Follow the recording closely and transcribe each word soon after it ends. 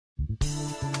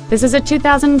This is a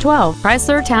 2012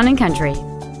 Chrysler Town & Country.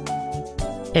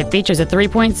 It features a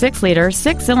 3.6-liter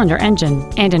 6-cylinder engine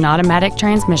and an automatic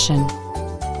transmission.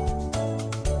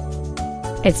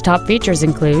 Its top features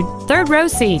include third-row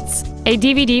seats, a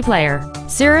DVD player,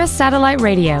 Sirius satellite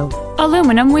radio,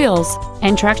 aluminum wheels,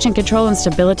 and traction control and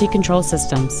stability control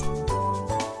systems.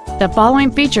 The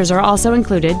following features are also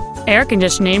included: air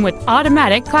conditioning with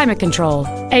automatic climate control,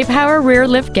 a power rear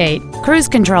liftgate, cruise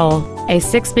control, a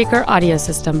 6-speaker audio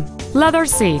system, leather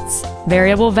seats,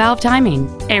 variable valve timing,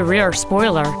 a rear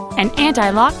spoiler, an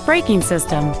anti-lock braking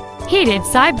system, heated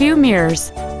side view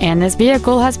mirrors, and this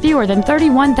vehicle has fewer than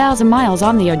 31,000 miles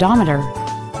on the odometer.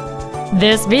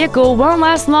 This vehicle won't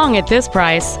last long at this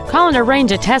price. Call and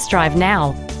arrange a test drive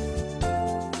now.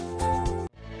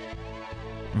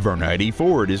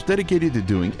 VernEideFord is dedicated to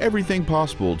doing everything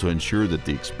possible to ensure that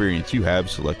the experience you have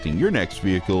selecting your next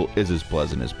vehicle is as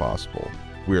pleasant as possible.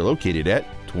 We are located at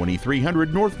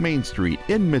 2300 North Main Street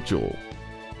in Mitchell.